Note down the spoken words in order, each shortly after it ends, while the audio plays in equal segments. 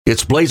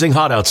It's blazing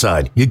hot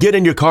outside. You get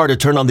in your car to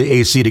turn on the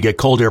AC to get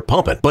cold air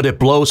pumping, but it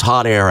blows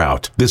hot air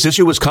out. This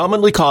issue is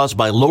commonly caused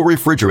by low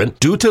refrigerant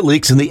due to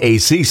leaks in the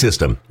AC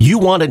system. You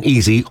want an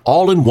easy,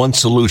 all-in-one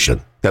solution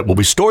that will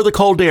restore the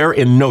cold air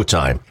in no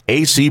time.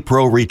 AC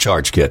Pro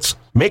Recharge Kits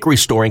make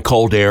restoring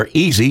cold air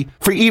easy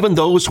for even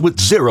those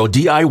with zero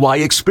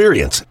DIY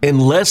experience in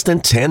less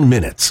than 10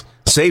 minutes.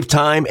 Save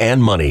time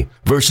and money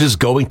versus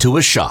going to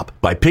a shop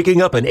by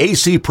picking up an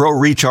AC Pro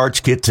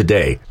Recharge Kit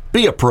today.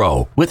 Be a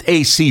pro with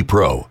AC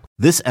Pro.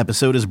 This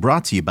episode is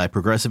brought to you by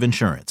Progressive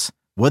Insurance.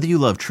 Whether you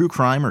love true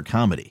crime or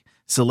comedy,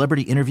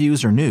 celebrity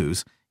interviews or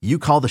news, you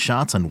call the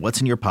shots on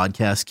what's in your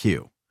podcast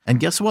queue. And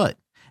guess what?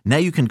 Now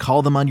you can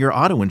call them on your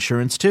auto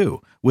insurance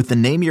too with the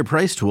Name Your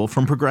Price tool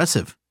from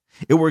Progressive.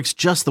 It works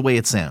just the way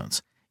it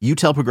sounds. You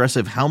tell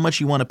Progressive how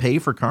much you want to pay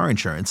for car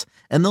insurance,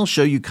 and they'll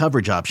show you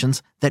coverage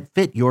options that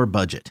fit your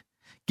budget.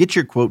 Get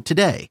your quote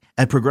today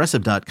at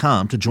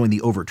Progressive.com to join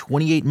the over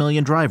 28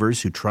 million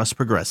drivers who trust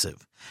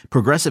Progressive.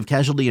 Progressive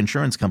Casualty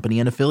Insurance Company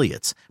and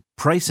Affiliates.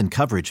 Price and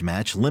coverage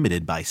match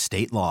limited by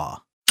state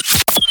law.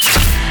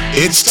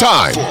 It's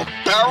time for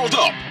Barreled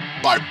Up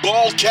by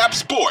Bald Cap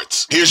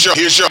Sports. Here's your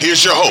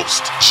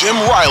host, Jim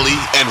Riley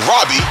and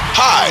Robbie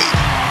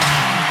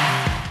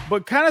Hyde.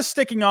 But kind of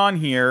sticking on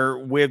here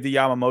with the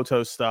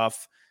Yamamoto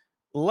stuff,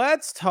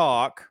 let's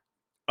talk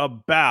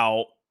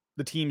about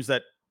the teams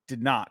that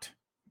did not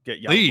get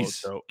Yamamoto.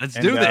 Please, let's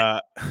do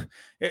that.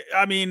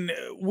 I mean,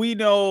 we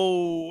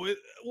know,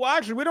 well,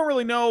 actually, we don't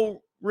really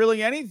know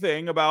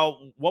anything about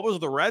what was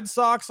the Red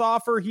Sox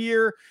offer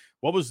here.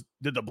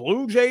 Did the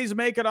Blue Jays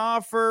make an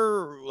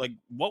offer? Like,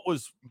 what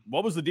was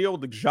the deal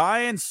with the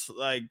Giants?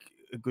 Like,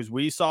 because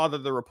we saw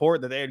that the report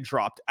that they had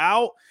dropped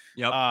out.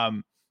 Yep.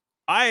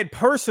 I had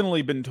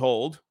personally been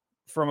told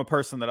from a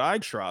person that I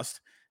trust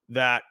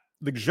that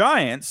the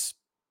Giants,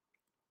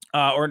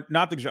 or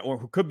not the Giants, or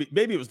who could be,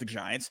 maybe it was the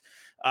Giants,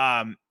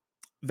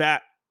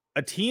 that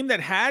a team that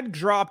had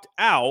dropped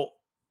out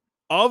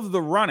of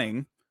the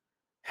running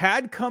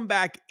had come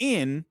back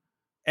in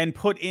and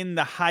put in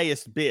the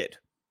highest bid.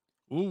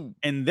 Ooh.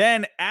 And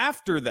then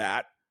after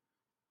that,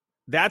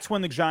 that's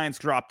when the Giants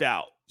dropped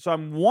out. So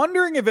I'm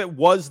wondering if it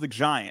was the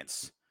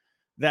Giants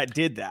that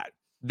did that.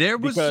 There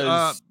was,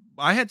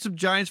 I had some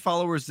Giants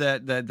followers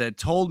that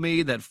told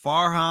me that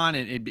Farhan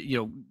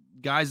and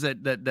guys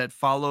that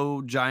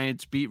follow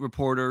Giants beat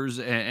reporters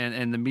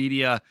and the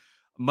media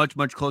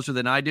much closer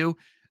than I do,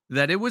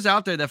 that it was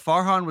out there that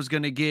Farhan was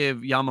going to give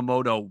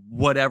Yamamoto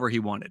whatever he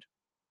wanted.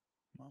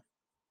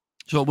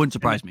 So it wouldn't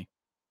surprise me.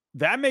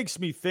 That makes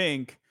me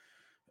think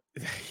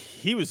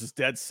he was just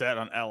dead set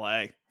on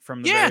LA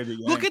from the very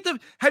beginning. Look at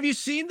have you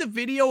seen the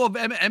video of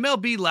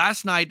MLB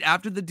last night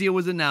after the deal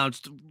was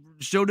announced?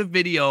 Showed a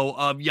video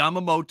of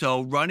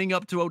Yamamoto running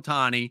up to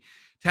Ohtani,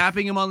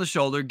 tapping him on the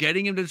shoulder,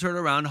 getting him to turn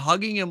around,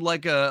 hugging him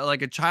like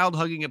a child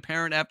hugging a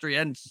parent after he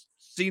hadn't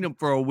seen him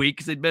for a week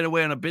because they'd been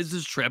away on a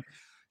business trip.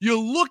 You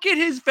look at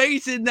his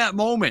face in that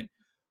moment.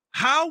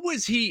 How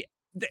was he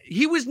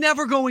was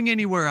never going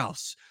anywhere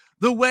else.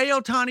 The way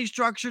Ohtani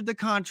structured the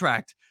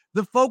contract,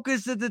 the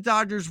focus that the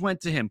Dodgers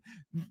went to him,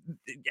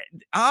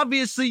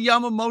 obviously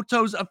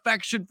Yamamoto's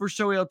affection for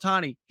Shohei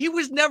Ohtani. He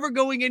was never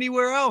going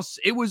anywhere else.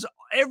 It was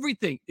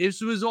everything.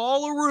 This was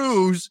all a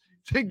ruse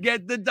to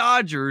get the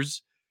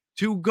Dodgers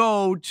to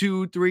go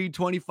to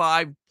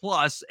 325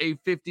 plus a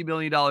 $50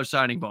 million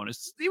signing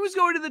bonus. He was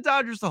going to the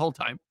Dodgers the whole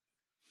time.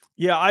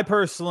 Yeah, I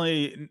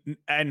personally,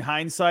 in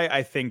hindsight,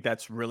 I think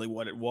that's really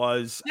what it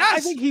was. Yes. I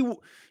think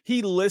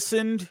he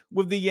listened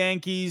with the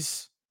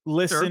Yankees,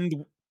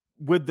 listened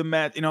with the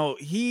Mets.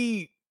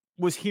 He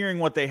was hearing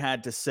what they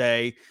had to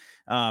say.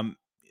 Cohen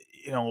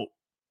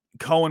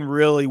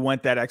really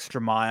went that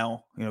extra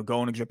mile,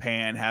 going to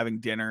Japan, having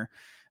dinner.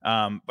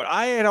 But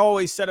I had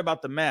always said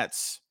about the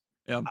Mets,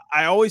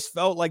 I always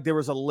felt like there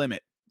was a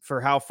limit for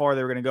how far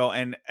they were going to go.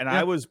 And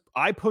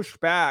I pushed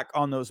back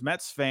on those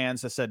Mets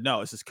fans that said,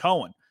 no, this is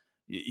Cohen.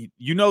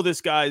 This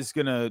guy's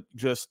going to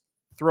just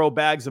throw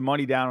bags of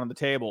money down on the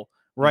table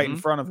right in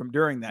front of him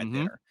during that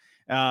dinner.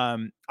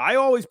 I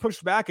always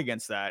pushed back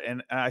against that.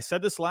 And I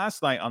said this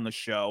last night on the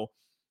show,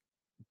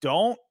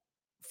 don't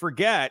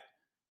forget,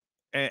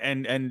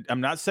 and I'm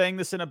not saying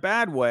this in a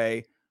bad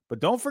way, but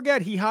don't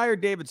forget he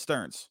hired David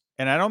Stearns.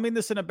 And I don't mean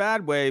this in a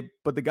bad way,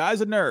 but the guy's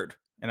a nerd.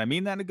 And I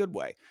mean that in a good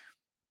way.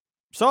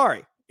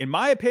 Sorry. In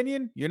my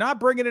opinion, you're not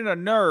bringing in a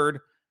nerd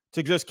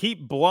to just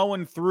keep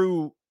blowing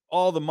through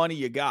all the money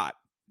you got,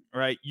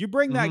 right? You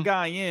bring that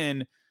guy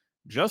in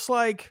just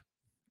like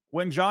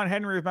when John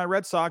Henry of my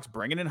Red Sox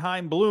bringing in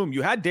Chaim Bloom.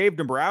 You had Dave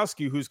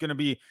Dombrowski, who's going to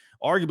be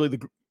arguably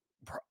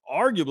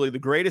the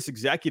greatest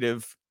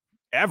executive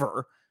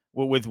ever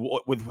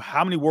with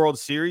how many World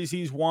Series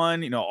he's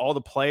won, all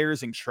the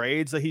players and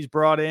trades that he's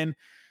brought in.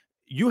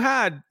 You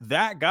had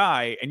that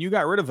guy and you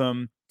got rid of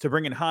him to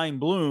bring in Chaim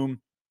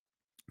Bloom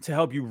to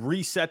help you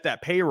reset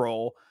that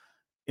payroll,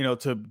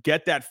 to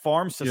get that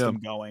farm system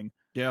going.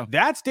 Yeah.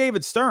 That's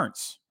David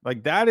Stearns.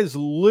 Like, that is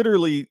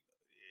literally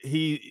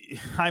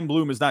Chaim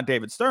Bloom is not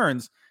David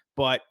Stearns,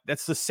 but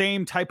that's the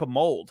same type of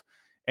mold.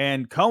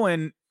 And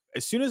Cohen,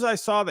 as soon as I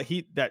saw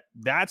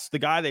that's the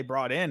guy they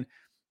brought in,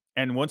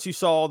 and once you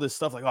saw all this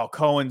stuff like, oh,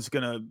 Cohen's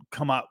gonna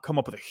come up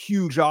with a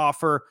huge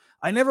offer,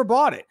 I never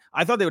bought it.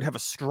 I thought they would have a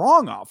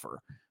strong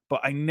offer,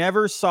 but I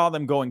never saw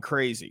them going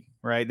crazy.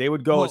 Right? They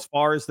would go as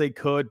far as they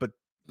could, but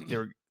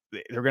they're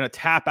gonna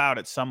tap out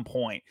at some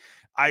point.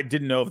 I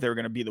didn't know if they were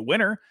gonna be the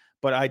winner,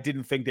 but I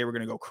didn't think they were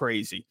gonna go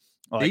crazy.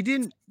 Like, they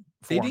didn't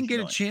get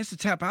a chance to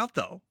tap out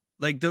though.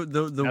 Like the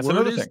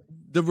word is, thing.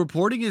 The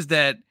reporting is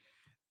that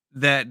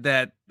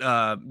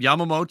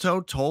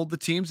Yamamoto told the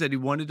teams that he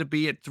wanted to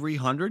be at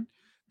 300.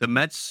 The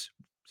Mets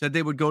said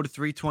they would go to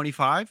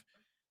 325.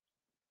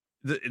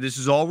 This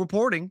is all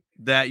reporting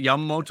that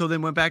Yamamoto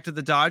then went back to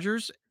the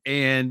Dodgers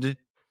and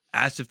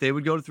asked if they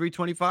would go to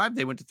 325.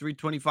 They went to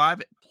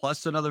 325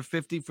 plus another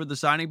 50 for the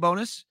signing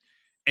bonus.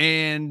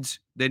 And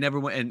they never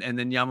went. And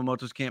then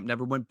Yamamoto's camp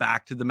never went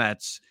back to the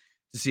Mets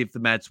to see if the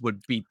Mets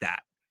would beat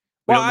that.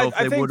 We don't know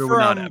if they would or would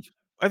not have.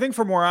 I think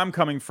from where I'm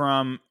coming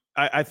from,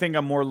 I think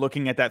I'm more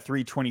looking at that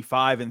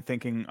 325 and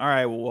thinking, all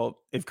right, well,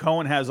 if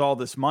Cohen has all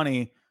this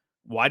money,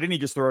 why didn't he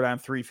just throw down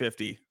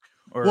 350?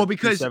 Well,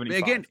 because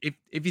again,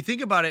 if you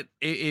think about it,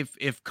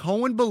 if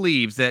Cohen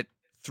believes that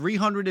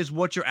 300 is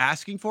what you're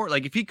asking for,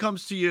 like if he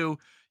comes to you,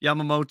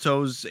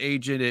 Yamamoto's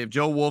agent, if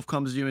Joe Wolf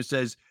comes to you and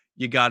says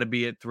you got to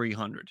be at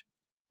 300,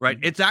 right?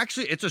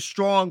 Mm-hmm. It's a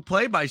strong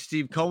play by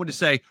Steve Cohen to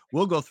say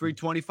we'll go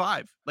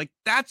 325. Like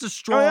that's a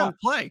strong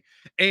play,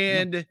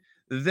 and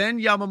then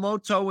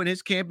Yamamoto and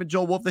his camp and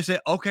Joe Wolf, they say,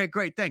 okay,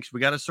 great, thanks. We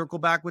got to circle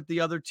back with the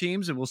other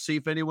teams and we'll see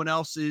if anyone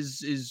else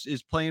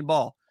is playing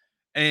ball,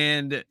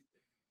 and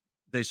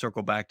they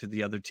circle back to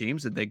the other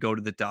teams and they go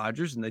to the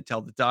Dodgers and they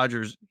tell the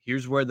Dodgers,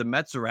 here's where the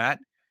Mets are at.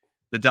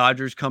 The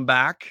Dodgers come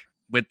back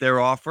with their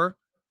offer.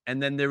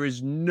 And then there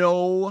is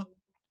no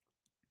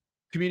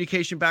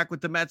communication back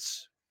with the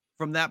Mets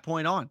from that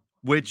point on,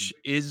 which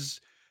is,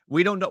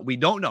 we don't know. We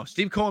don't know.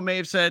 Steve Cohen may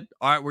have said,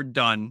 all right, we're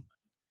done.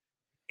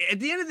 At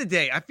the end of the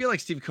day, I feel like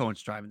Steve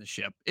Cohen's driving the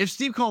ship. If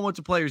Steve Cohen wants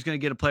a player, he's going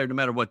to get a player no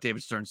matter what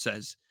David Stern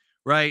says.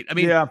 Right. I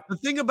mean, the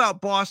thing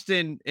about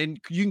Boston, and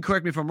you can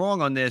correct me if I'm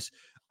wrong on this,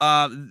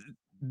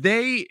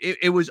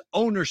 it was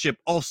ownership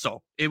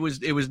also. It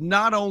was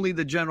not only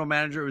the general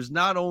manager, it was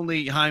not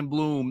only Chaim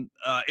Bloom,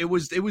 it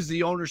was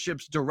the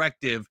ownership's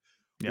directive.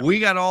 We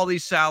got all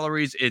these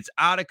salaries, it's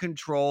out of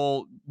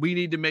control, we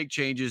need to make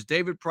changes,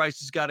 David Price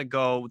has got to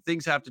go,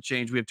 things have to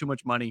change, we have too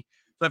much money.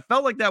 So I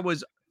felt like that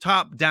was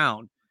top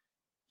down.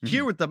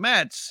 Here with the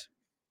Mets,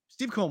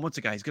 Steve Cohen wants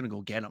a guy, he's going to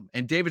go get him,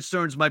 and David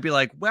Stearns might be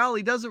like, well,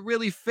 he doesn't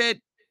really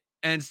fit,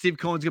 and Steve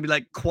Cohen's going to be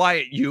like,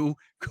 quiet, you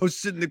go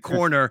sit in the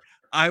corner.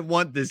 I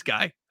want this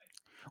guy.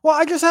 Well,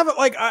 I just haven't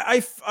like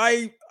I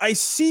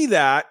see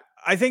that.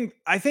 I think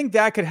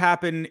that could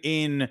happen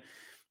in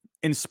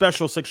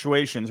special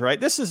situations,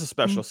 right? This is a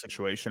special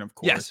situation, of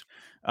course. Yes.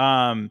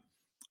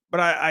 But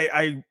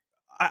I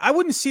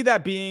wouldn't see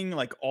that being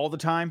like all the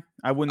time.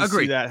 I wouldn't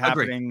see that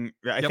happening.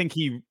 I think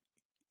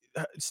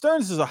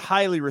Stearns is a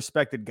highly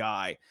respected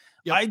guy.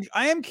 I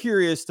am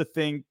curious to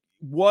think,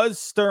 was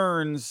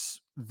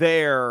Stearns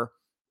there,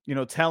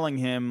 telling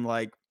him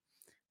like,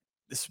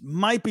 this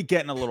might be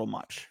getting a little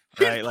much.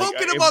 Right? He's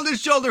poking him on the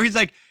shoulder. He's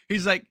like,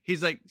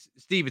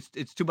 Steve,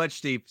 it's too much,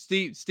 Steve,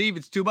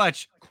 it's too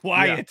much.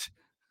 Quiet.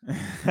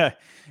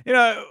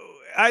 Yeah.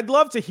 I'd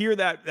love to hear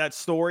that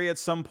story at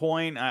some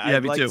point.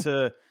 I'd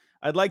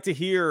like to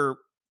hear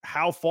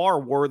how far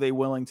were they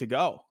willing to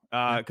go?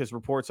 Because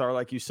reports are,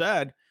 like you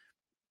said,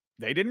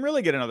 they didn't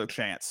really get another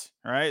chance.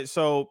 All right.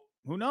 So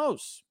who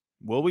knows?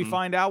 Will we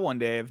find out one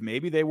day if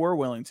maybe they were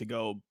willing to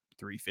go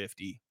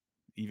 350,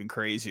 even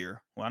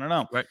crazier? Well, I don't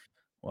know. Right.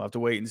 We'll have to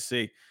wait and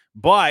see.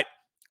 But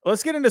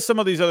let's get into some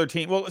of these other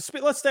teams. Well,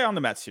 let's stay on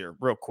the Mets here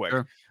real quick.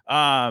 Sure.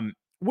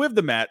 With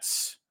the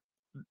Mets,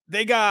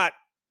 they got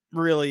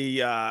really,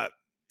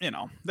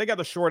 they got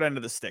the short end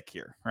of the stick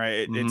here,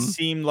 right? It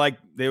seemed like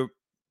they were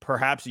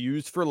perhaps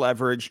used for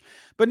leverage,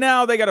 but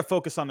now they got to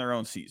focus on their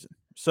own season.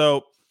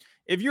 So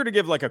if you're to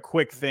give like a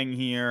quick thing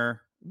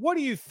here, what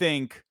do you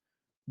think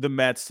the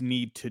Mets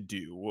need to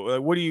do?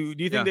 What do you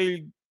think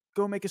they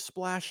go make a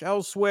splash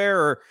elsewhere,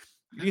 or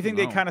do you think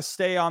they kind of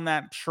stay on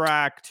that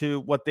track to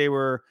what they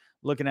were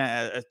looking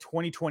at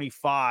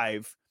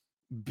 2025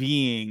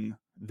 being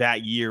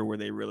that year where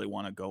they really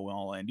want to go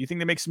all in? Do you think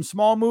they make some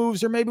small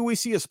moves, or maybe we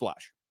see a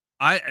splash?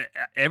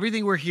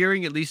 Everything we're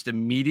hearing, at least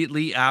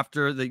immediately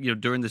after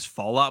during this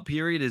fallout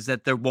period, is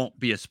that there won't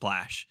be a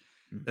splash.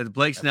 That the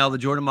Blake Snell, the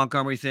Jordan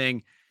Montgomery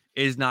thing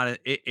is not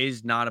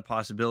a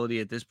possibility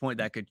at this point.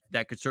 That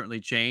could certainly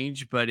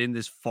change, but in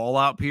this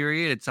fallout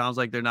period, it sounds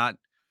like they're not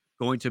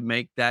going to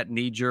make that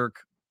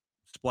knee-jerk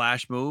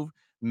splash move.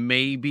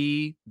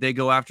 Maybe they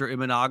go after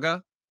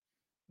Imanaga.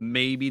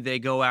 Maybe they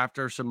go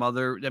after some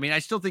other. I mean, I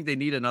still think they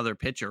need another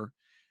pitcher.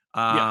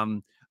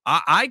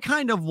 I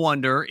kind of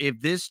wonder if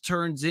this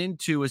turns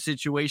into a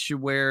situation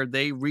where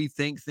they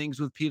rethink things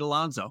with Pete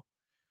Alonso.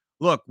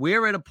 Look,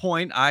 we're at a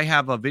point. I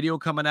have a video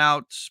coming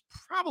out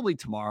probably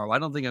tomorrow. I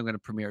don't think I'm going to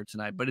premiere it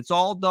tonight, but it's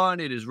all done.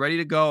 It is ready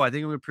to go. I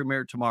think I'm going to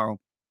premiere it tomorrow,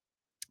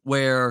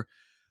 where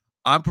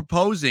I'm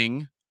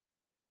proposing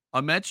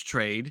a Mets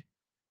trade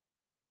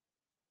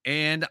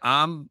and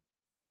I'm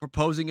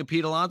proposing a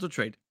Pete Alonso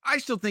trade. I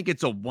still think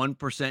it's a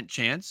 1%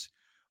 chance,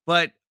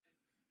 but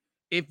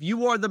if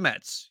you are the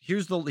Mets,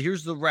 here's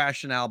the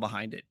rationale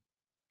behind it.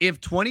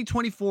 If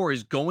 2024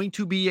 is going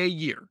to be a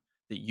year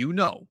that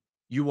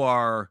you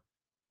are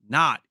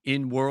not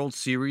in World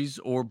Series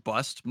or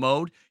bust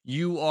mode,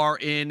 you are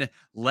in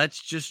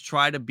let's just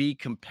try to be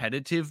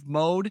competitive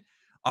mode.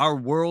 Our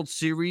World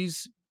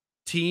Series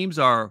teams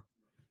are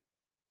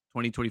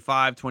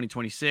 2025,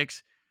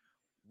 2026.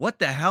 What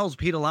the hell's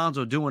Pete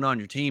Alonso doing on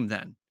your team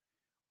then?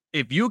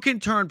 If you can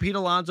turn Pete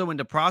Alonso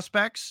into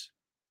prospects,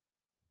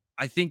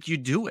 I think you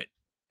do it.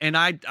 And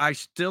I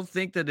still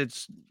think that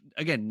it's,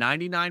 again,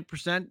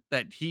 99%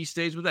 that he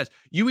stays with us.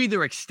 You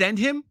either extend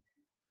him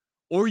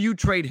or you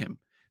trade him.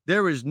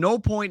 There is no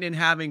point in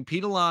having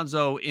Pete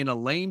Alonso in a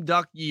lame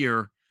duck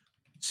year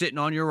sitting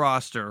on your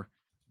roster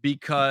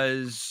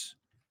because,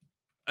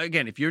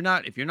 again, if you're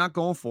not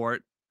going for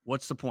it,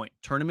 what's the point?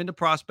 Turn him into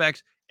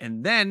prospects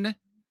and then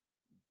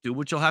do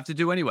what you'll have to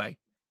do anyway.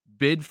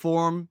 Bid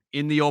for him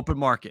in the open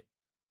market.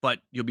 But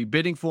you'll be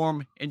bidding for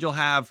him and you'll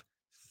have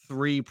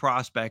 3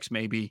 prospects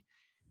maybe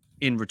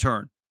in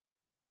return.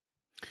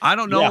 I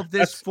don't know if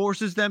this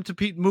forces them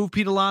to move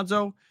Pete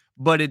Alonso,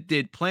 but it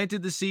did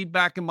planted the seed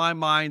back in my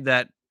mind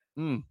that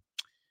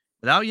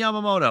without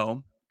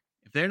Yamamoto,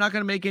 if they're not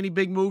going to make any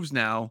big moves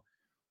now,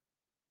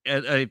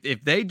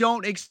 if they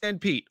don't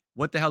extend Pete,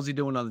 what the hell's he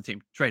doing on the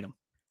team? Trade him.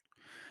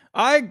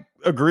 I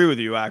agree with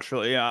you,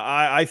 actually.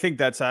 I think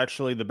that's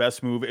actually the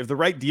best move if the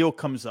right deal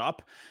comes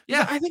up.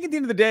 Yeah. I think at the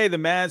end of the day, the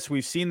Mets,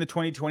 we've seen the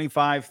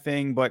 2025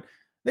 thing, but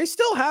they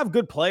still have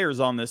good players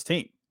on this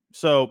team.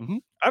 So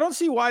I don't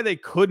see why they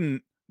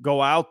couldn't go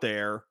out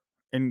there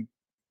and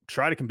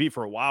try to compete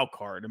for a wild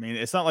card. I mean,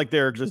 it's not like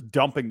they're just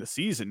dumping the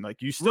season.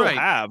 Like, you still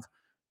have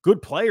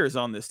good players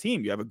on this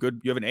team. You have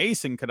an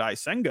ace in Kadai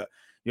Senga.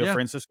 You have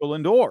Francisco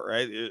Lindor,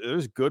 right?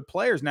 There's good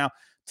players. Now,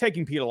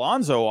 taking Pete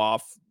Alonso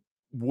off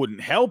wouldn't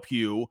help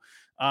you.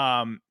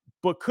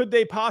 But could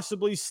they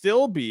possibly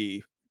still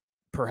be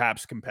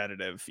perhaps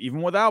competitive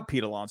even without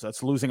Pete Alonso?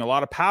 That's losing a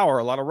lot of power,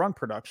 a lot of run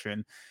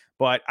production.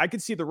 But I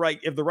could see if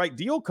the right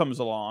deal comes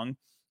along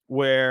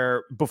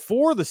where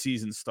before the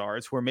season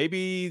starts, where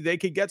maybe they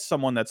could get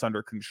someone that's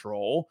under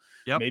control,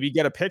 maybe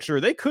get a pitcher.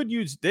 They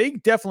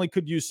definitely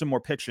could use some more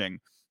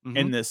pitching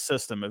in this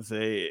system if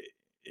the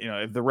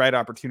right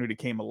opportunity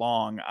came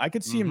along. I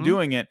could see him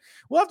doing it.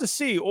 We'll have to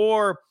see.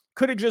 Or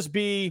could it just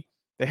be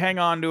they hang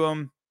on to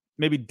him,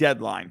 maybe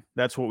deadline?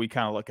 That's what we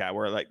kind of look at,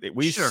 where like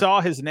we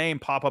saw his name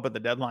pop up at the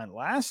deadline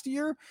last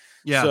year.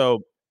 Yeah.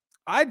 So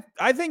I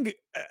think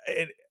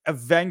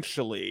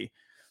eventually,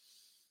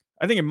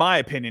 I think in my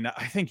opinion,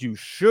 I think you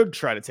should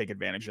try to take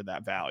advantage of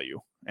that value.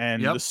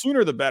 And the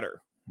sooner the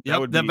better.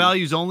 That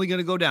value is only going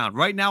to go down.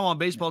 Right now on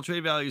baseball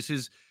trade values,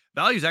 his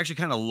value is actually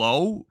kind of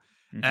low.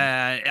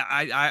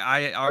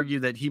 I argue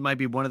that he might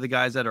be one of the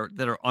guys that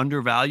are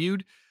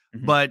undervalued.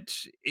 But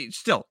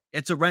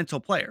it's a rental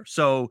player.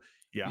 So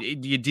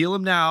you deal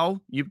him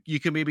now, you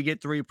can maybe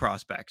get 3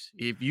 prospects.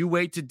 If you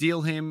wait to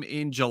deal him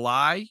in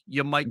July,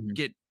 you might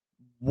get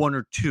 1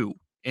 or 2.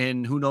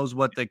 And who knows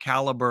what the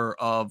caliber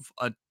of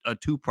a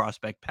 2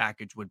 prospect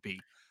package would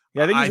be.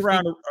 Yeah, I think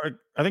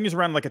he's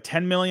around like a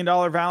 $10 million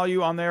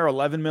value on there,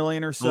 11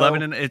 million or so.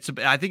 11, and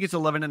I think it's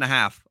 11 and a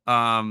half.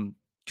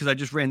 Because I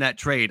just ran that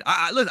trade.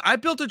 Listen, I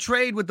built a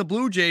trade with the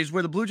Blue Jays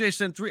where the Blue Jays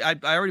sent 3. I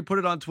already put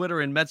it on Twitter,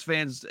 and Mets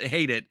fans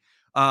hate it.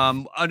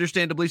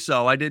 Understandably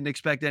so. I didn't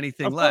expect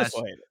anything less.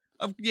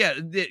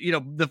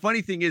 The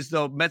funny thing is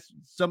though,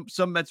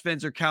 some Mets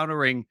fans are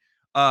countering,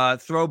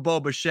 throw Bo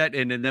Bichette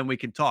in and then we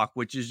can talk,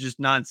 which is just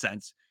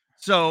nonsense.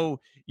 So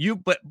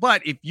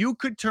but if you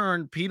could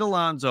turn Pete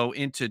Alonso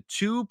into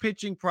 2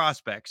 pitching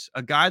prospects,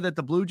 a guy that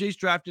the Blue Jays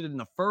drafted in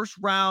the first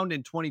round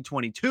in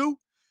 2022,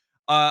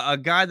 a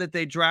guy that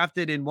they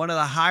drafted in one of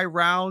the high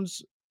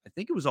rounds, I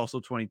think it was also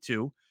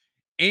 22,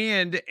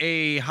 and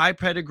a high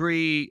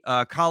pedigree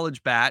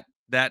college bat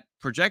that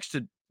projects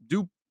to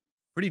do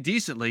pretty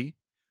decently.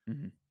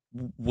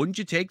 Wouldn't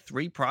you take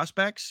 3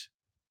 prospects?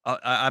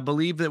 I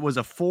believe that was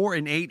a 4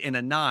 and 8 and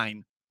a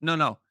 9.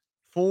 No,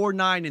 4,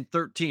 9, and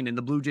 13 in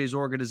the Blue Jays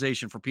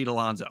organization for Pete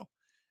Alonso.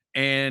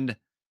 And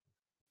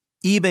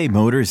eBay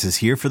Motors is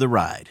here for the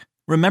ride.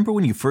 Remember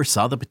when you first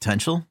saw the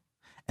potential?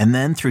 And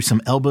then through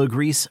some elbow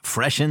grease,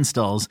 fresh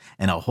installs,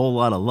 and a whole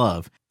lot of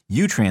love,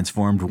 you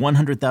transformed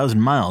 100,000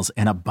 miles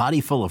and a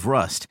body full of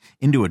rust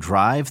into a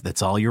drive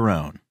that's all your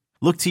own.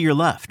 Look to your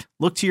left.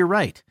 Look to your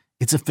right.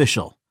 It's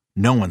official.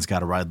 No one's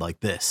got a ride like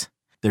this.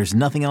 There's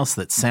nothing else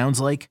that sounds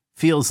like,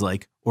 feels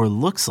like, or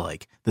looks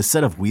like the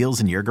set of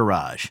wheels in your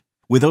garage.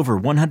 With over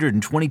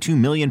 122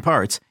 million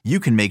parts, you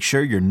can make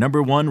sure your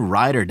number one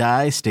ride or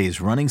die stays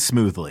running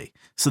smoothly.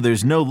 So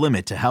there's no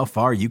limit to how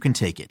far you can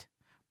take it.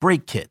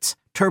 Brake kits,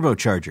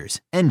 turbochargers,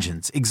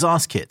 engines,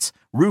 exhaust kits,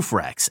 roof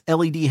racks,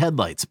 LED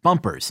headlights,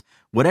 bumpers,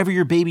 whatever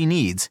your baby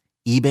needs,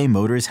 eBay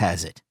Motors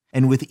has it.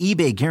 And with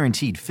eBay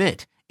Guaranteed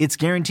Fit, it's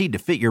guaranteed to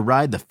fit your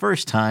ride the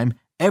first time,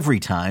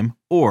 every time,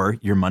 or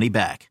your money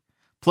back.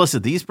 Plus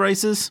at these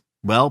prices,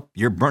 well,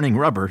 you're burning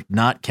rubber,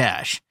 not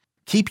cash.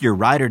 Keep your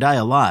ride or die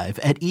alive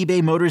at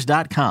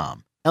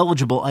ebaymotors.com.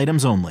 Eligible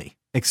items only.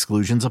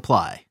 Exclusions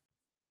apply.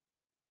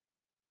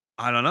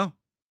 I don't know.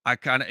 I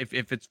kind of,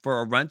 if it's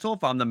for a rental,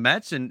 if I'm the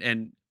Mets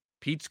and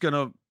Pete's going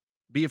to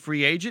be a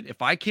free agent,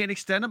 if I can't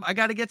extend him, I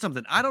got to get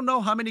something. I don't know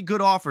how many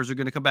good offers are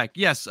going to come back.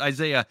 Yes,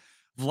 Isaiah,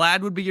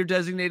 Vlad would be your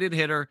designated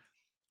hitter.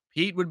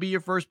 Pete would be your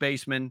first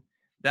baseman.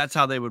 That's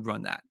how they would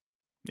run that.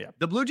 Yeah.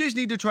 The Blue Jays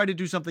need to try to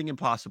do something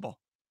impossible.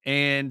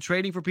 And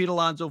trading for Pete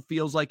Alonso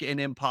feels like an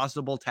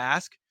impossible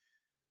task.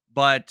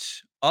 But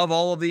of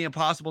all of the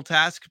impossible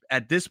tasks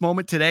at this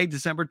moment today,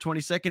 December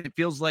 22nd, it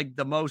feels like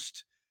the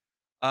most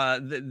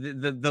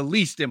the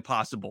least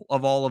impossible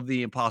of all of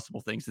the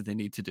impossible things that they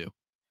need to do.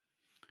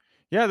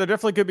 Yeah, there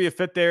definitely could be a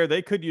fit there.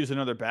 They could use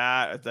another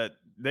bat. That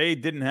they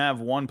didn't have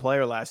one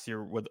player last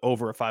year with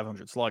over a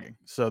 500 slugging.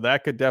 So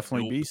that could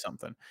definitely be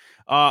something.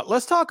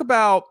 Let's talk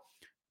about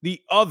the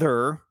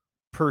other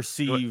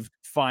perceived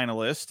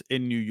finalist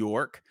in New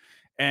York.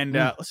 And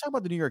let's talk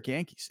about the New York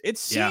Yankees. It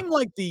seemed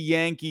like the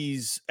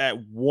Yankees at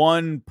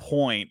one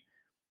point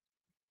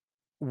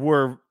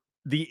had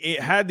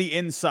the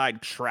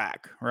inside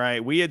track,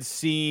 right? We had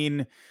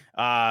seen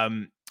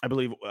I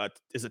believe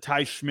is it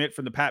Ty Schmidt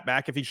from the Pat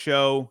McAfee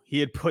show? He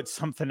had put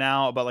something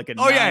out about like a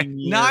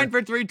 9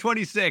 for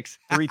 326.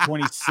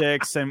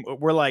 326. And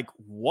we're like,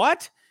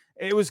 what?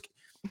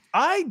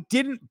 I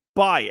didn't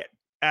buy it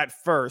at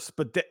first,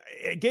 but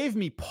it gave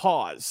me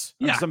pause.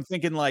 Yeah. Because I'm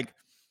thinking like,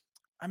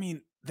 I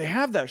mean, they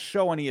have that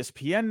show on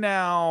ESPN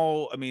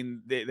now. I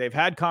mean, they've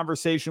had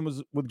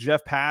conversations with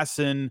Jeff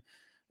Passan.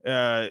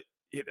 So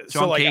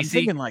like, I'm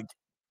thinking like,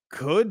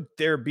 could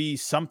there be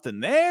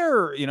something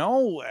there? You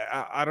know,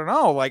 I don't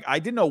know. Like, I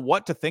didn't know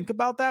what to think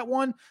about that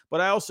one,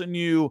 but I also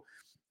knew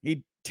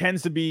he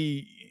tends to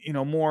be, you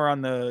know, more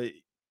on the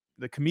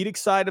comedic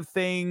side of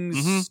things.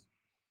 Mm-hmm.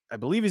 I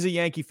believe he's a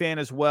Yankee fan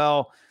as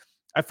well.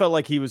 I felt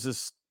like he was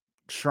just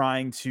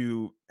trying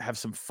to have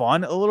some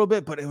fun a little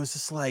bit, but it was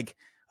just like,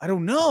 I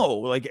don't know.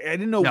 Like, I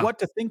didn't know what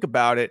to think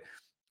about it.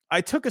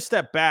 I took a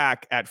step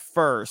back at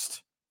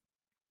first.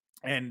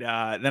 And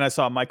then I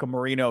saw Michael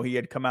Marino. He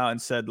had come out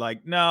and said,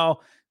 like, no,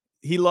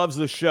 he loves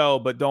the show,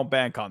 but don't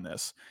bank on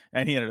this.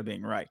 And he ended up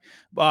being right.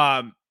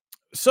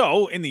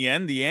 So in the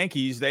end, the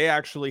Yankees, they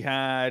actually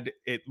had,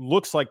 it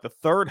looks like the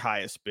third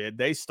highest bid.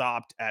 They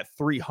stopped at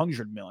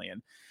 $300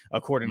 million,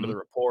 according to the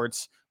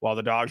reports, while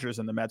the Dodgers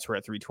and the Mets were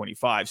at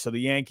 325. So the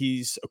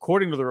Yankees,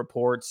 according to the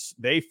reports,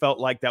 they felt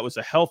like that was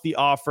a healthy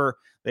offer.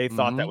 They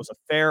thought that was a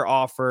fair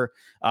offer,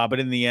 but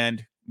in the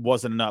end,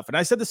 wasn't enough. And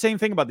I said the same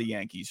thing about the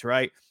Yankees,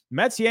 right?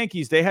 Mets,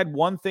 Yankees, they had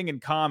one thing in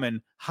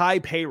common: high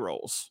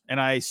payrolls. And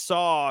I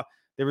saw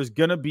there was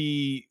going to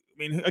be,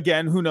 I mean,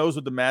 again, who knows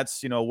with the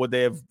Mets, you know, would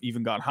they have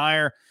even gone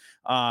higher?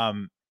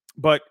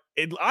 But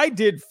I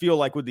did feel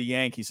like with the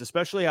Yankees,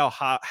 especially how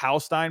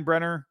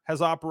Steinbrenner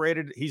has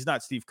operated, he's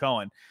not Steve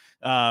Cohen.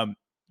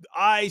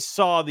 I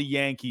saw the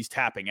Yankees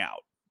tapping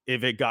out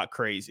if it got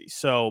crazy.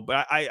 So,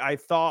 but I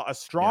thought a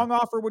strong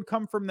offer would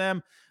come from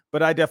them,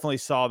 but I definitely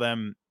saw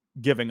them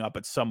giving up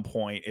at some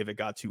point if it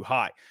got too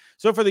high.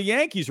 So for the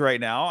Yankees right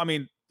now, I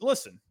mean,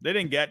 listen, they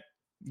didn't get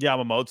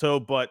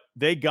Yamamoto, but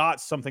they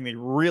got something they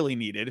really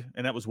needed,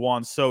 and that was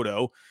Juan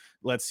Soto.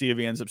 Let's see if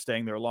he ends up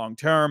staying there long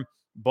term.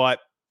 But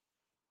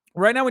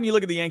right now, when you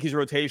look at the Yankees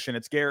rotation,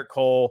 it's Garrett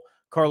Cole,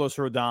 Carlos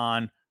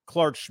Rodon,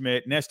 Clark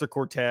Schmidt, Nestor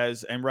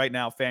Cortez, and right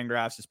now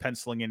Fangraphs is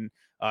penciling in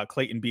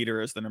Clayton Beeter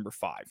as the number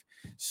 5.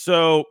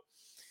 So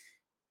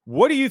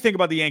what do you think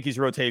about the Yankees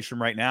rotation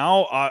right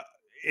now?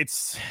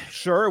 It's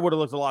sure it would have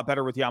looked a lot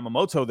better with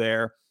Yamamoto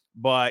there,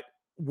 but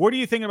what are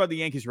you thinking about the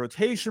Yankees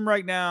rotation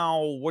right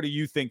now? What are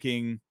you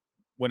thinking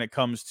when it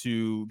comes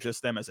to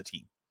just them as a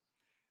team?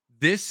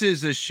 This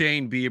is a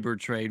Shane Bieber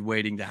trade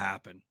waiting to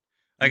happen.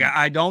 Like,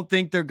 I don't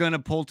think they're going to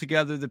pull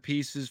together the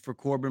pieces for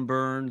Corbin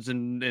Burns,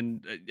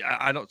 and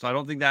I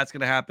don't think that's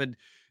going to happen.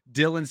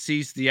 Dylan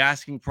Cease, the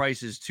asking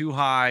price is too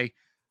high.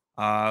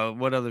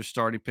 What other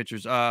starting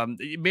pitchers?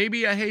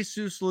 Maybe a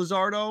Jesus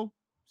Luzardo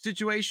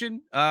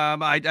situation.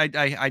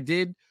 I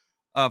did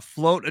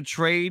float a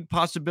trade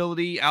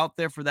possibility out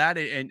there for that,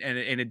 and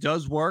it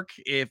does work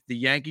if the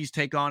Yankees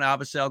take on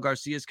Avisail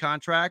Garcia's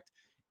contract.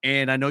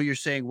 And I know you're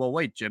saying, well,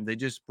 wait, Jim, they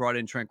just brought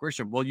in Trent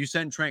Grisham. Well, you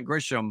send Trent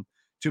Grisham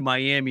to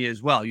Miami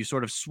as well. You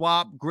sort of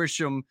swap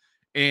Grisham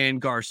and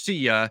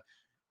Garcia.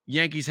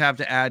 Yankees have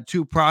to add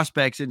 2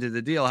 prospects into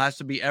the deal. It has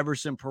to be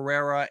Everson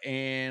Pereira,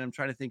 and I'm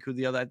trying to think who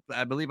the other,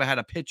 I believe I had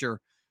a pitcher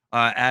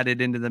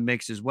added into the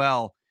mix as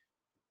well.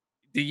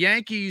 The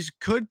Yankees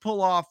could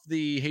pull off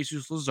the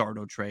Jesus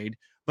Luzardo trade,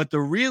 but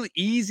the real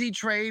easy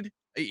trade,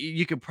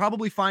 you could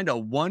probably find a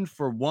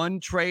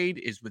 1-for-1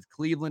 trade, is with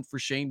Cleveland for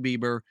Shane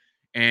Bieber.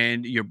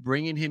 And you're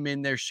bringing him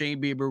in there,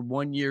 Shane Bieber,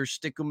 1 year,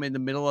 stick him in the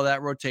middle of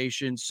that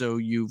rotation. So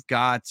you've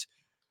got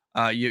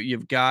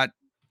you've got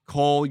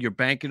Cole, you're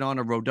banking on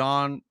a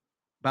Rodon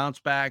bounce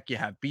back. You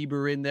have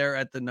Bieber in there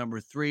at the number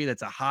 3.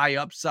 That's a high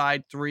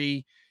upside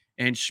 3,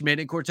 and Schmidt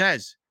and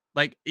Cortez.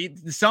 Like,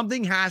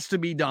 something has to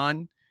be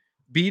done.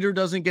 Beater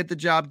doesn't get the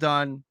job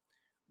done.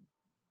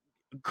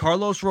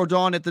 Carlos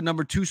Rodon at the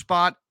number 2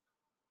 spot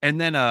and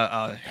then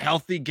a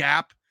healthy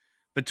gap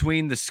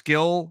between the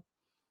skill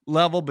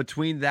level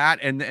between that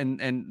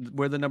and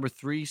where the number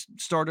 3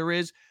 starter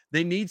is.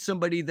 They need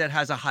somebody that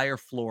has a higher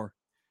floor,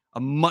 a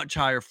much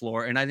higher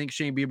floor, and I think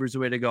Shane Bieber's the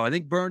way to go. I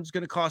think Burns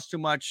going to cost too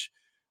much.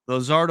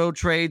 Those Zardo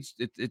trades,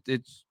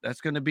 it's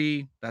that's going to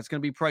be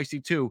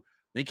pricey too.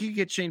 I think you can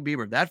get Shane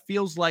Bieber. That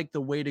feels like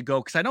the way to go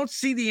because I don't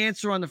see the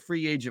answer on the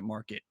free agent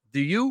market. Do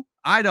you?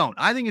 I don't.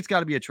 I think it's got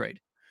to be a trade.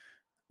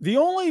 The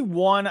only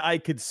one I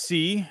could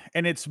see,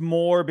 and it's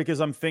more because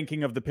I'm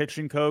thinking of the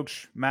pitching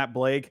coach, Matt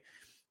Blake.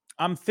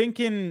 I'm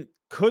thinking,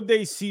 could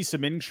they see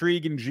some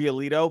intrigue in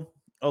Giolito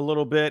a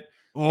little bit?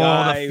 Oh,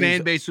 the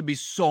fan base would be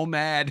so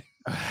mad.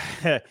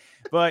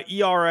 But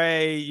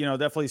ERA,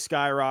 definitely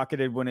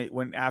skyrocketed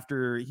when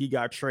after he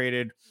got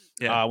traded,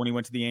 when he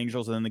went to the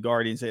Angels and then the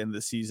Guardians at the end of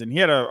the season. He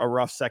had a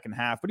rough second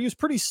half, but he was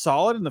pretty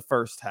solid in the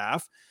first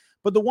half.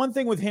 But the one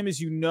thing with him is,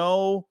 he's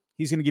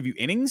going to give you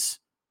innings.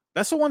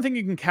 That's the one thing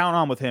you can count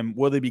on with him.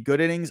 Will they be good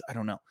innings? I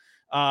don't know.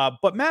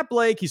 But Matt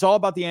Blake, he's all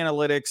about the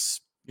analytics.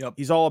 Yep.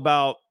 He's all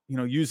about,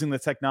 using the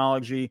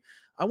technology.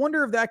 I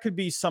wonder if that could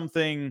be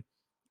something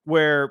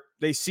where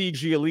they see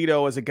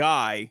Giolito as a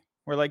guy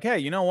where like, hey,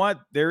 you know what?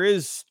 There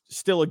is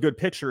still a good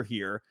pitcher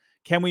here.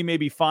 Can we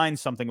maybe find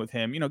something with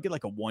him? Get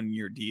like a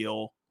 1-year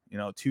deal,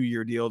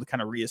 2-year deal to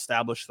kind of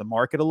reestablish the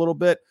market a little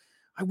bit.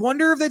 I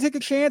wonder if they take a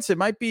chance. It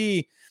might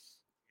be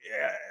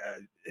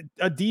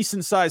a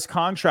decent sized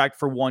contract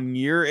for 1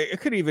 year.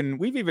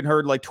 We've even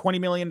heard like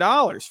 $20 million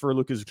for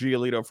Lucas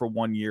Giolito for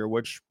 1 year,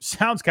 which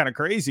sounds kind of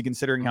crazy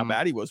considering how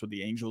bad he was with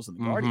the Angels and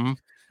the Guardians.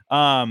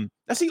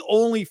 That's the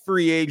only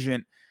free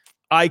agent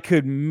I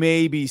could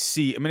maybe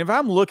see. I mean, if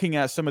I'm looking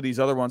at some of these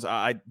other ones,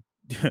 I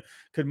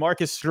could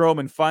Marcus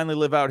Stroman finally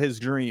live out his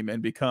dream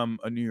and become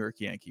a New York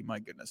Yankee? My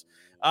goodness.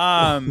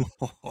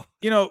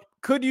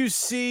 Could you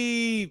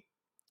see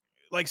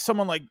like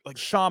someone like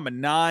Sean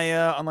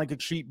Manaea on like a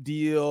cheap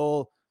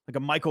deal, like a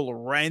Michael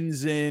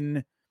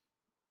Lorenzen,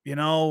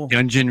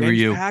 Hyunjin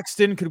Ryu.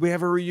 Paxton? Could we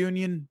have a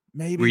reunion?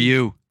 Maybe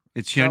Ryu.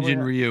 It's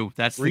Hyunjin Ryu.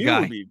 That's the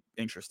guy. Would be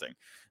interesting.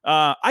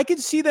 I could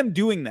see them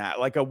doing that,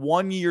 like a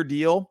 1-year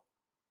deal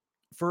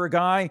for a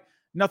guy,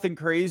 nothing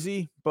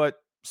crazy, but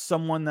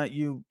someone that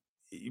you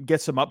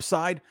get some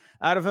upside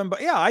out of him.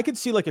 But yeah, I could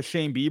see like a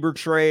Shane Bieber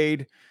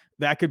trade.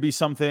 That could be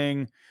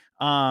something.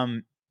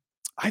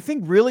 I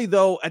think really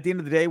though, at the end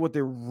of the day, what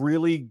they're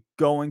really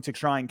going to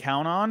try and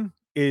count on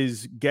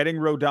is getting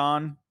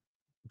Rodon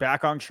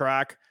back on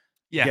track,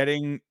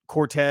 getting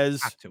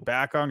Cortez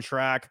back on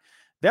track.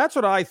 That's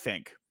what I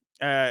think.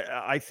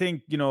 I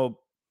think,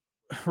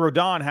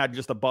 Rodon had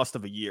just a bust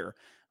of a year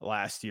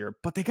last year,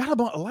 but they got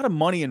a lot of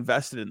money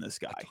invested in this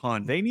guy.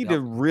 They need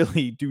to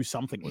really do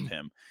something with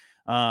him.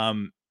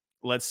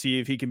 Let's see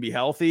if he can be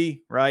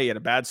healthy, right? He had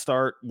a bad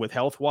start with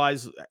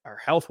health-wise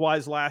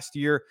last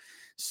year.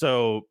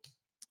 So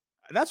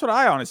that's what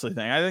I honestly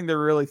think. I think they're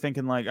really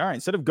thinking like, all right,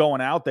 instead of going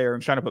out there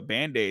and trying to put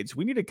Band-Aids,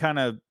 we need to kind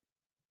of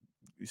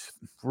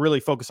really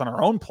focus on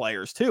our own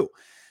players too.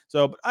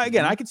 So, but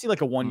again, I could see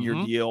like a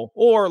 1-year deal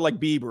or like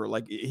Bieber,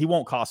 like he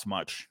won't cost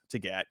much to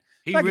get.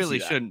 He really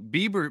shouldn't.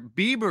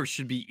 Bieber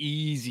should be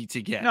easy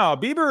to get. No,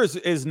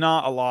 Bieber is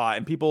not a lot,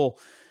 and people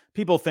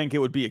think it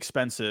would be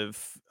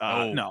expensive.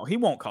 No, he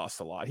won't cost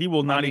a lot. He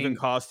will not even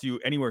cost you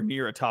anywhere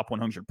near a top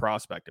 100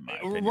 prospect, in my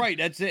opinion. Right,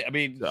 that's it. I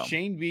mean,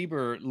 Shane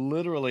Bieber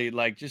literally,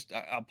 like, just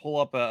I'll pull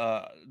up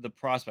the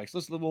prospects.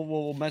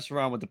 We'll mess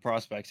around with the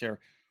prospects here.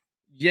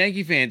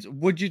 Yankee fans,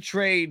 would you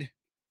trade?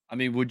 I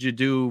mean, would you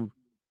do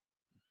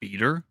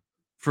Beater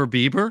for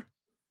Bieber?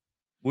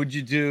 Would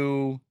you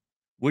do?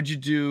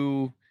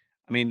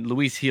 I mean,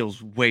 Luis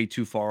Gil's way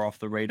too far off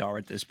the radar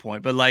at this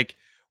point, but like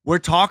we're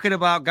talking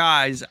about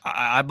guys,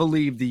 I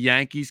believe the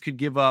Yankees could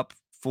give up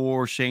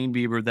for Shane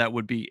Bieber that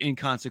would be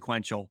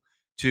inconsequential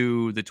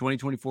to the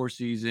 2024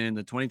 season,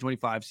 the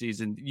 2025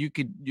 season.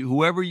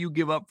 Whoever you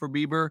give up for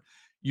Bieber,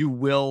 you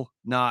will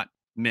not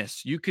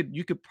miss. You could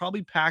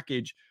probably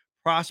package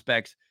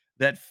prospects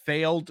that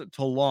failed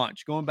to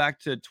launch going back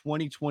to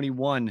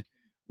 2021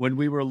 when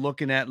we were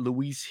looking at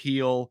Luis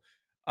Gil,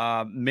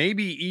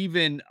 maybe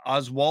even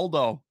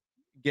Oswaldo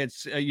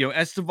gets,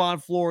 Estevan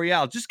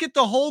Florial. Just get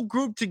the whole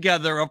group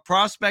together of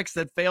prospects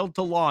that failed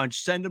to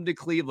launch, send them to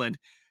Cleveland.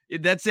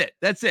 That's it.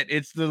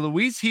 It's the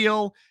Luis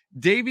Gil,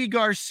 Davy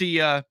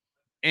Garcia,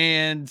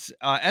 and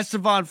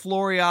Estevan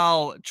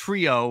Florial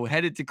trio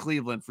headed to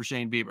Cleveland for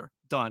Shane Bieber.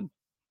 Done.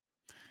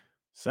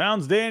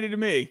 Sounds dandy to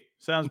me.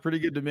 Sounds pretty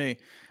good to me.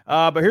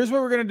 But here's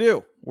what we're going to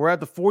do. We're at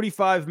the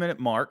 45-minute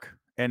mark,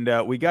 and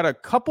we got a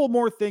couple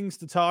more things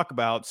to talk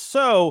about.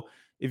 So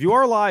if you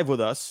are live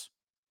with us,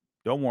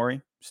 don't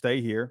worry.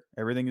 Stay here.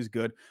 Everything is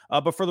good.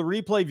 But for the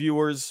replay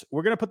viewers,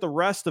 we're going to put the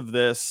rest of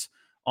this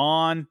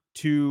on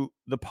to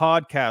the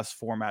podcast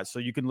format. So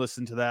you can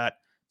listen to that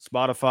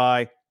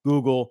Spotify,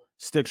 Google,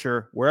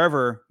 Stitcher,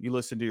 wherever you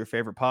listen to your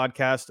favorite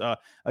podcast.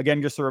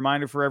 Again, just a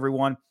reminder for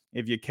everyone,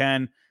 if you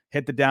can,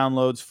 hit the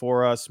downloads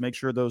for us. Make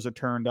sure those are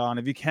turned on.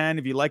 If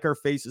you like our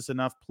faces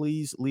enough,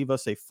 please leave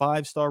us a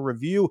 5-star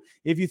review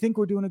if you think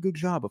we're doing a good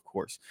job, of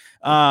course.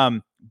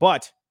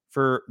 But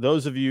for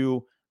those of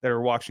you that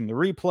are watching the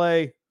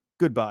replay,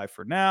 goodbye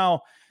for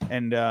now.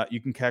 And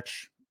you can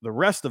catch the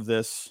rest of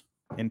this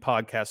in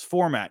podcast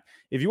format.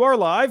 If you are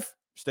live,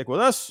 stick with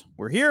us.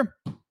 We're here.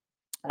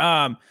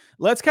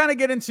 Let's kind of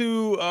get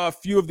into a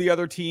few of the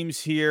other teams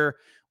here.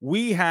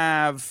 We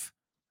have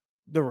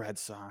the Red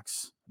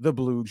Sox, the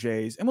Blue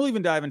Jays, and we'll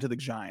even dive into the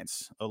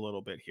Giants a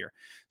little bit here.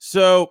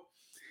 So,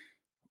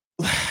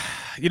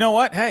 you know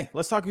what? Hey,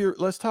 let's talk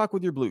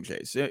with your Blue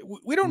Jays.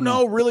 We don't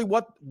know really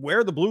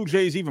where the Blue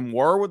Jays even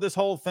were with this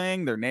whole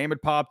thing. Their name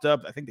had popped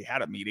up. I think they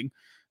had a meeting.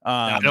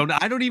 I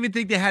don't even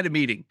think they had a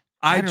meeting.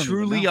 I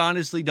truly,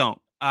 honestly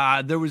don't.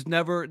 There was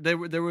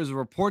a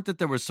report that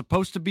there was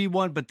supposed to be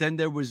one, but then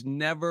there was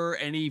never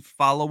any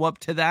follow-up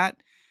to that.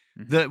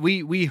 That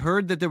we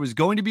heard that there was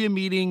going to be a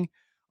meeting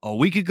a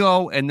week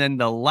ago, and then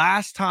the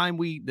next time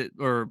we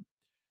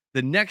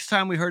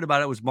heard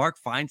about it was Mark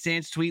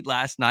Feinsand's tweet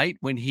last night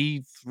when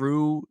he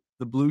threw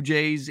the Blue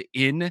Jays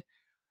in,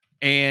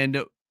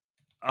 and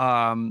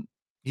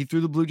he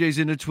threw the Blue Jays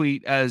in a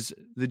tweet as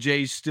the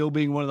Jays still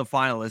being one of the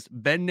finalists.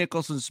 Ben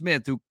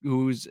Nicholson-Smith, who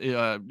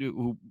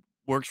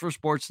works for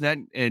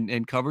Sportsnet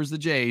and covers the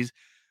Jays,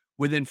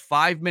 within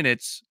 5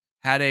 minutes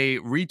had a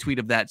retweet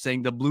of that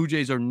saying the Blue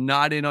Jays are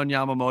not in on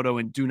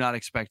Yamamoto and do not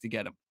expect to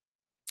get him.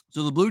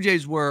 So the Blue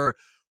Jays were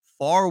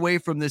far away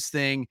from this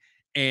thing,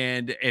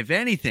 and if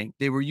anything,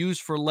 they were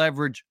used for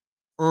leverage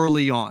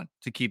early on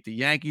to keep the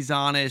Yankees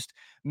honest.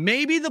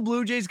 Maybe the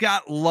Blue Jays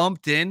got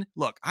lumped in.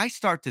 Look, I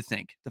start to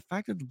think the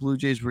fact that the Blue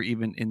Jays were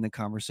even in the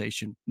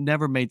conversation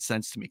never made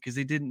sense to me because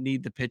they didn't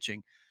need the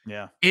pitching.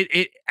 Yeah.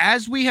 It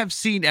as we have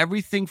seen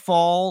everything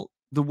fall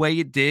the way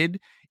it did,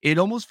 it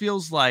almost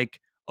feels like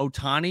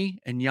Ohtani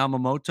and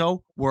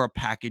Yamamoto were a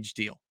package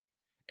deal.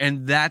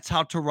 And that's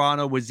how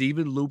Toronto was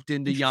even looped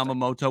into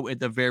Yamamoto at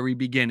the very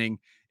beginning,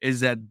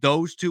 is that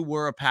those two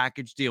were a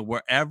package deal.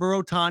 Wherever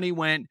Ohtani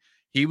went,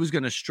 he was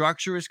going to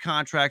structure his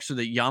contract so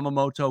that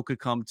Yamamoto could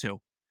come too.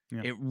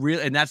 Yeah.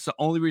 And that's the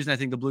only reason I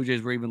think the Blue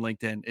Jays were even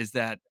linked in, is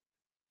that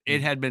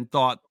it had been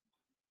thought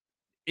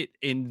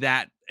in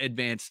that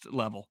advanced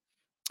level.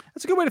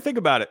 That's a good way to think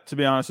about it, to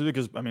be honest with you,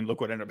 because, I mean,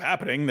 look what ended up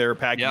happening. They're a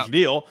package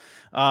deal.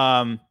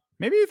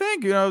 Maybe you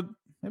think,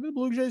 maybe the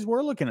Blue Jays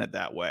were looking at it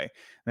that way.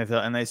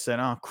 And they said,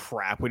 oh,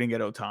 crap, we didn't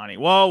get Ohtani.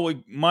 Well,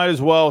 we might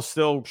as well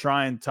still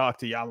try and talk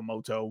to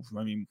Yamamoto.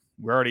 I mean,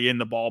 we're already in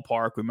the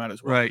ballpark. We might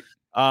as well. Right.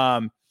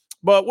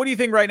 But what do you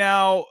think right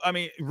now? I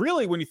mean,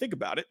 really, when you think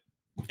about it,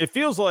 it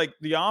feels like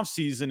the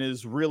offseason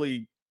is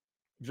really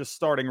just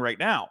starting right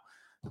now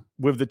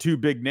with the two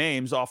big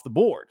names off the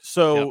board.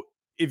 So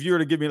if you were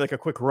to give me like a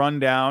quick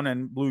rundown,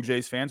 and Blue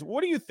Jays fans,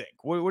 what do you think?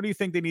 What do you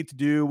think they need to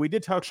do? We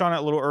did touch on it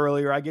a little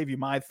earlier. I gave you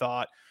my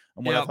thought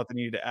on what I thought they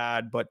needed to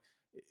add, but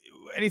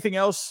anything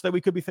else that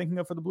we could be thinking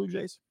of for the Blue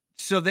Jays?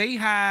 So they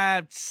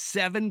had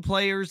 7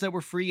 players that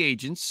were free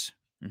agents,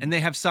 and they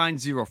have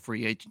signed 0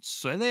 free agents.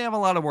 So they have a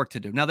lot of work to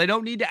do. Now, they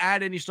don't need to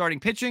add any starting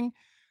pitching.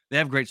 They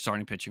have great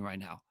starting pitching right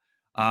now.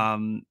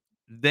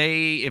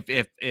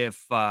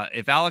 If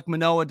Alek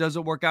Manoah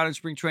doesn't work out in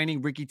spring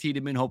training, Ricky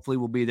Tiedemann hopefully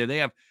will be there. They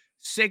have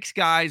 6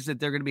 guys that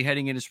they're going to be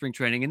heading into spring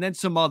training, and then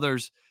some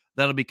others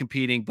that'll be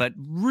competing. But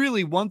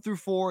really, 1 through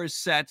 4 is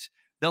set.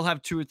 They'll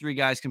have 2 or 3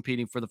 guys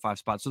competing for the 5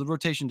 spots. So the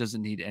rotation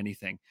doesn't need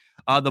anything.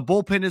 The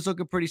bullpen is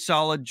looking pretty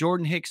solid.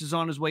 Jordan Hicks is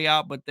on his way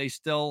out, but they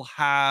still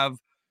have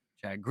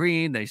Chad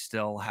Green. They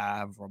still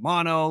have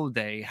Romano.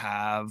 They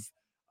have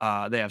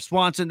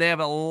Swanson. They have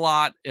a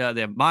lot. They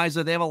have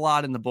Miza. They have a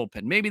lot in the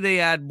bullpen. Maybe they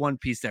add one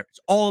piece there. It's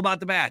all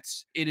about the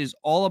bats. It is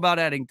all about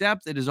adding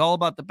depth. It is all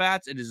about the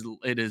bats. It is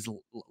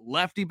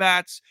lefty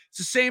bats. It's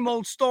the same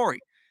old story.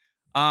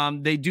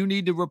 They do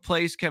need to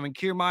replace Kevin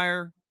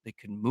Kiermaier. They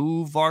can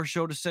move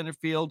Varsho to center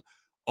field,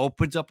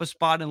 opens up a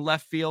spot in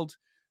left field.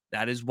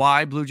 That is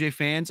why, Blue Jay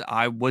fans,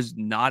 I was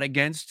not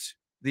against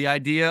the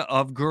idea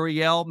of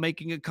Gurriel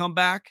making a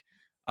comeback.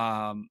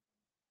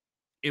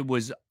 It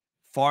was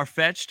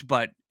far-fetched,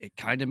 but it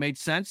kind of made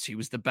sense. He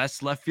was the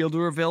best left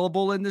fielder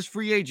available in this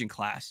free agent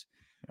class.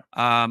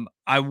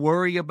 I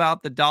worry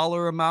about the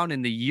dollar amount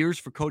and the years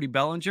for Cody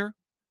Bellinger.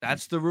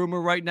 That's the rumor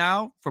right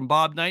now from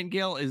Bob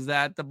Nightingale, is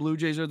that the Blue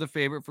Jays are the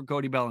favorite for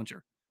Cody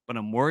Bellinger. But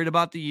I'm worried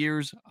about the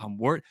years. I'm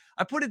worried.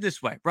 I put it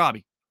this way,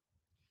 Robbie.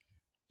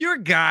 You're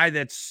a guy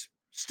that's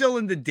still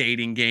in the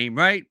dating game,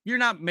 right? You're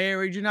not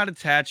married. You're not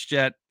attached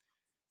yet.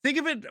 Think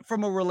of it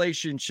from a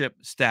relationship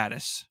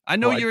status. I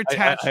know you're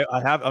attached.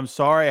 I'm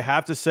sorry. I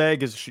have to say,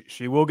 because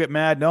she will get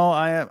mad. No,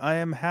 I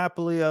am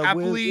happily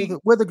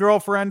with a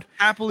girlfriend.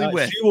 Happily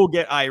with. She will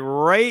get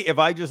irate if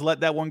I just let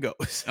that one go.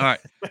 All right.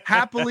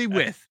 Happily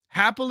with,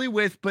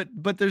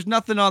 but there's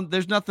nothing on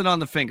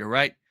the finger,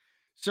 right?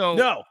 So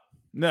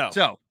no.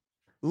 So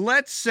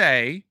let's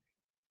say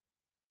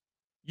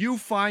you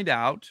find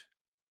out.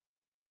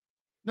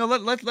 No,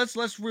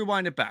 let's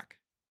rewind it back.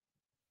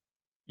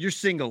 You're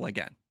single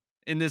again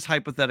in this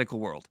hypothetical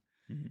world.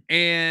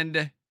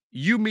 And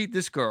you meet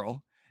this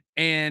girl,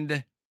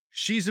 and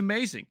she's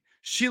amazing.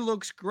 She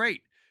looks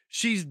great.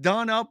 She's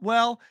done up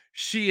well.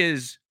 She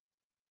is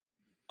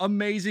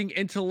amazing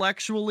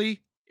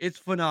intellectually. It's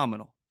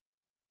phenomenal.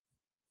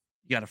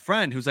 you got a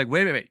friend who's like,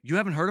 wait, you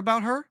haven't heard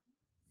about her?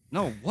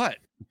 No, what?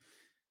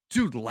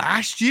 Dude,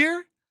 last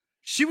year,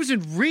 she was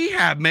in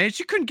rehab, man.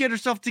 She couldn't get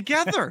herself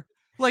together.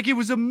 Like, it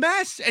was a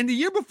mess. And the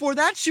year before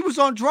that, she was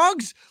on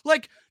drugs.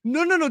 Like,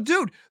 no,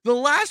 dude. The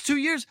last 2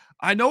 years,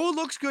 I know it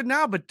looks good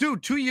now, but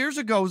dude, 2 years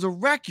ago was a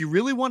wreck. You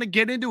really want to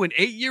get into an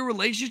 8-year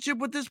relationship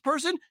with this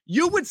person?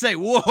 You would say,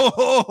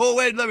 whoa,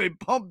 wait, let me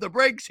pump the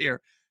brakes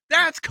here.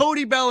 That's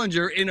Cody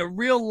Bellinger in a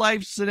real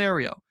life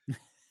scenario.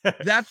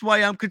 That's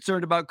why I'm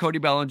concerned about Cody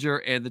Bellinger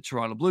and the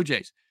Toronto Blue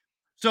Jays.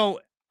 So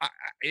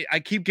I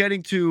keep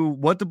getting to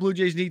what the Blue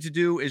Jays need to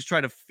do is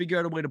try to figure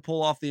out a way to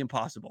pull off the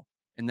impossible.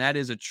 And that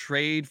is a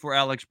trade for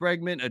Alex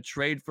Bregman, a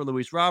trade for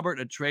Luis Robert,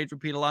 a trade for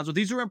Pete Alonso.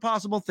 These are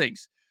impossible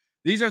things.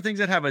 These are things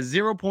that have a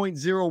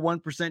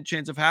 0.01%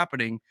 chance of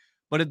happening.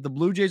 But if the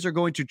Blue Jays are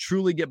going to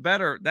truly get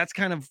better, that's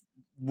kind of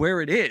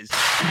where it is.